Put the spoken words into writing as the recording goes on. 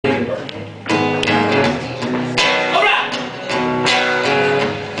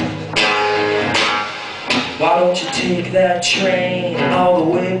don't you take that train all the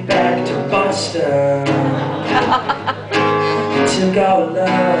way back to Boston? You took our love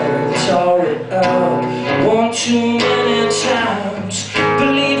and tore it up one too many times.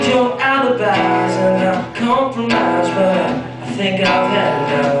 Believed your alibis and I compromised, but I think I've had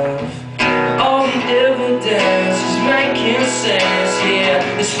enough. All the evidence is making sense,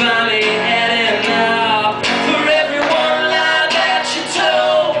 yeah, it's finally adding up. For every one lie that you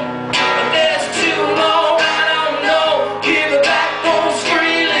told, but there's two more I don't know. Give it back those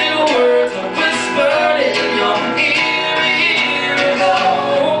three little words I whispered in your ear a year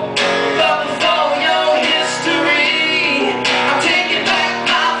ago. But before your history, I'm taking back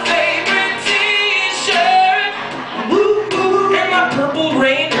my favorite t-shirt, woo-hoo, and my Purple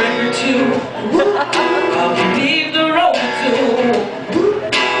Rain record too. I'll leave the road to,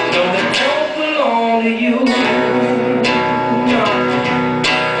 no, they don't belong to you. No, no.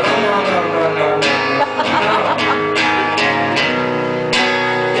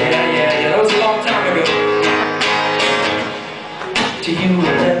 Yeah, that was a long time ago. Do you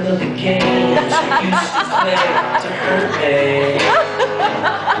remember the games you used to play to hurt me?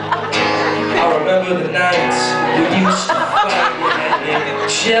 I remember the nights we used to fight, yeah,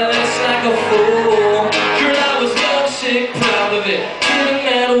 jealous like a fool. Girl, I was lovesick, proud of it. Didn't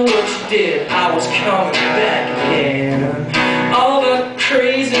matter what you did, I was coming back again. All the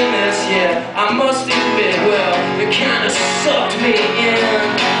craziness, yeah, I must admit, well, it kinda sucked me in.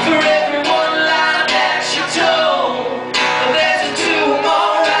 For every one lie that you told, there's a two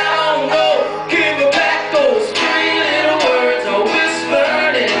more I don't know. Give me back those three little words I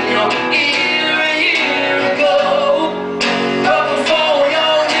whispered in your ear a year ago. But before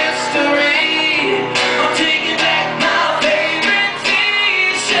your history, I'm taking back my favorite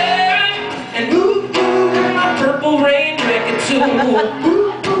t-shirt, and ooh, my Purple Rain record too.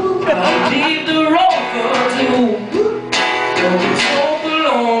 I'll leave the road for two. It don't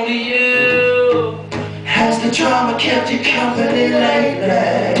belong to you. Has the drama kept you company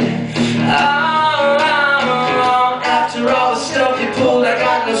lately? After all the stuff you pulled, I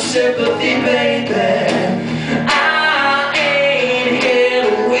got no sympathy, baby. I ain't here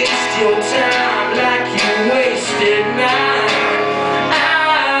to waste your time like you wasted mine.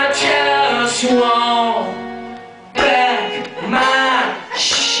 I just want back my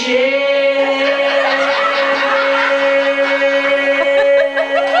shit.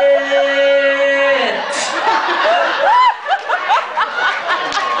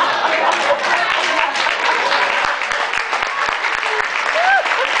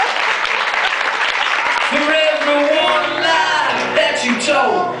 For every one lie that you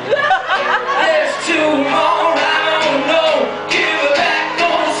told, there's two more I don't know. Give it back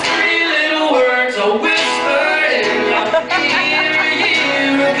those three little words I whispered in your ear a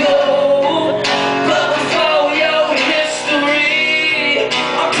year ago. But before your history,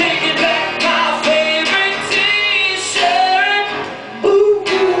 I'm taking back my favorite t-shirt, ooh,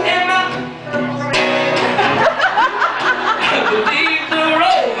 and I believe the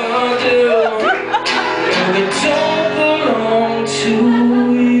rover do. Don't